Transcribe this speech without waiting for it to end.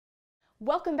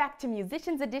Welcome back to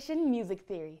Musicians Edition Music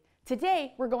Theory.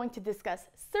 Today we're going to discuss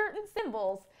certain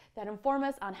symbols that inform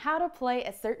us on how to play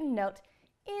a certain note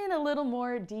in a little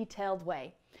more detailed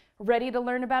way. Ready to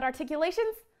learn about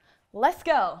articulations? Let's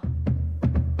go!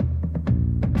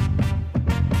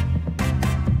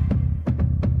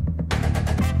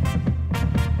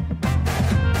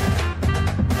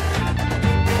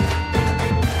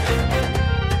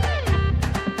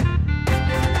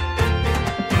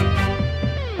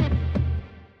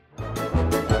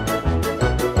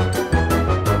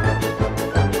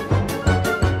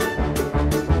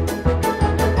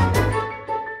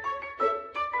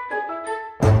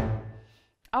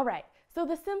 Alright, so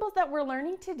the symbols that we're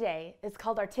learning today is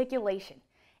called articulation.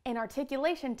 And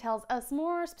articulation tells us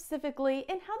more specifically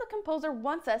in how the composer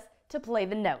wants us to play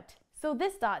the note. So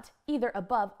this dot, either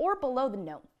above or below the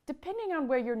note, depending on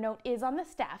where your note is on the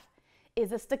staff,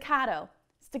 is a staccato.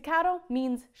 Staccato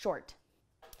means short.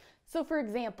 So for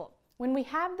example, when we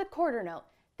have the quarter note,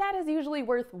 that is usually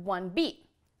worth one beat,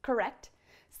 correct?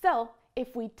 So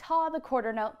if we ta the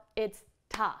quarter note, it's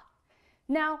ta.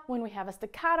 Now, when we have a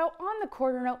staccato on the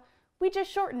quarter note, we just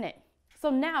shorten it. So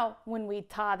now, when we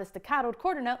ta the staccatoed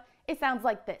quarter note, it sounds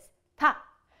like this, ta.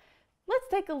 Let's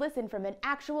take a listen from an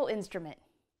actual instrument.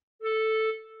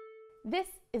 This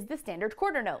is the standard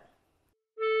quarter note.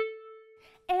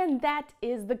 And that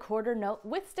is the quarter note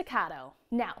with staccato.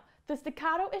 Now, the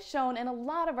staccato is shown in a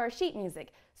lot of our sheet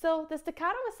music, so the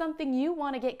staccato is something you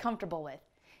want to get comfortable with.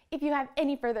 If you have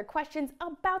any further questions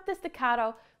about the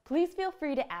staccato, please feel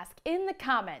free to ask in the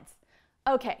comments.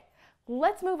 Okay,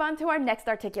 let's move on to our next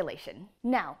articulation.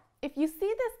 Now, if you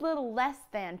see this little less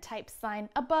than type sign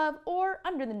above or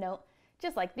under the note,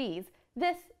 just like these,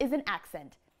 this is an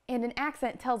accent. And an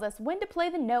accent tells us when to play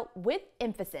the note with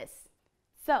emphasis.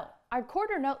 So, our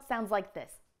quarter note sounds like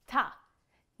this, ta.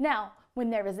 Now,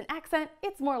 when there is an accent,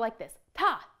 it's more like this,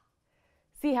 ta.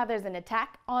 See how there's an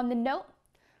attack on the note?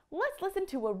 Let's listen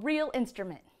to a real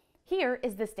instrument. Here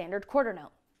is the standard quarter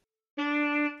note.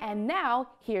 And now,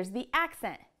 here's the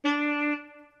accent.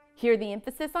 Hear the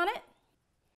emphasis on it?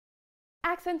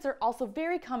 Accents are also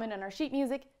very common in our sheet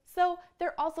music, so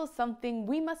they're also something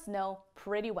we must know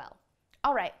pretty well.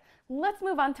 All right, let's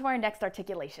move on to our next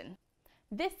articulation.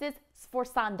 This is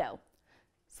sforzando.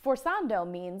 Sforzando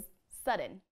means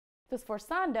sudden. The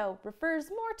sforzando refers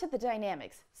more to the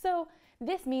dynamics, so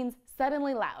this means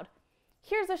suddenly loud.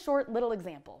 Here's a short little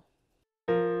example.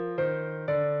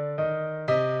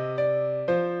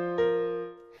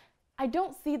 I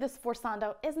don't see the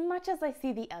sforzando as much as I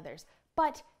see the others,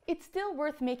 but it's still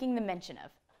worth making the mention of.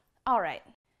 Alright,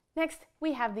 next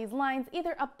we have these lines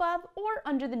either above or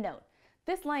under the note.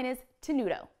 This line is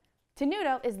tenudo.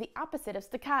 Tenudo is the opposite of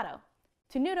staccato.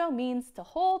 Tenudo means to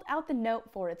hold out the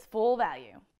note for its full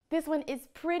value. This one is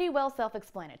pretty well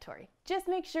self-explanatory. Just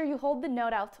make sure you hold the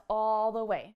note out all the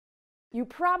way. You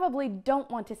probably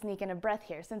don't want to sneak in a breath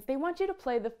here since they want you to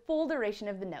play the full duration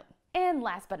of the note. And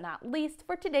last but not least,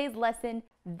 for today's lesson,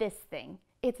 this thing.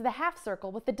 It's the half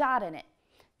circle with the dot in it.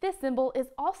 This symbol is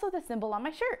also the symbol on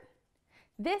my shirt.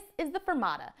 This is the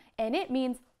fermata, and it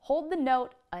means hold the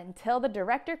note until the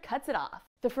director cuts it off.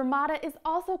 The fermata is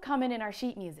also common in our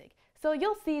sheet music, so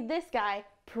you'll see this guy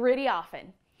pretty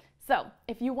often. So,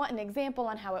 if you want an example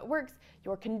on how it works,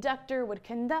 your conductor would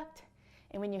conduct,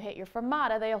 and when you hit your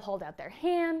fermata, they'll hold out their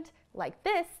hand, like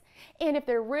this. And if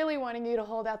they're really wanting you to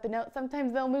hold out the note,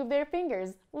 sometimes they'll move their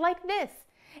fingers, like this.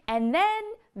 And then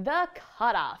the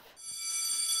cutoff.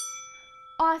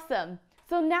 Awesome!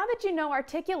 So now that you know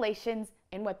articulations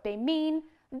and what they mean,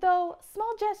 though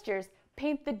small gestures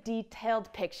paint the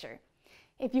detailed picture.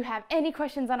 If you have any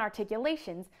questions on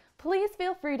articulations, please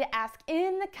feel free to ask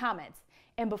in the comments.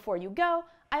 And before you go,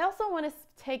 I also want to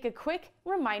take a quick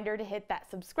reminder to hit that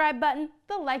subscribe button,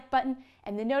 the like button,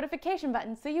 and the notification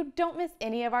button so you don't miss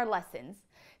any of our lessons.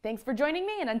 Thanks for joining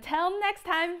me, and until next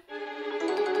time!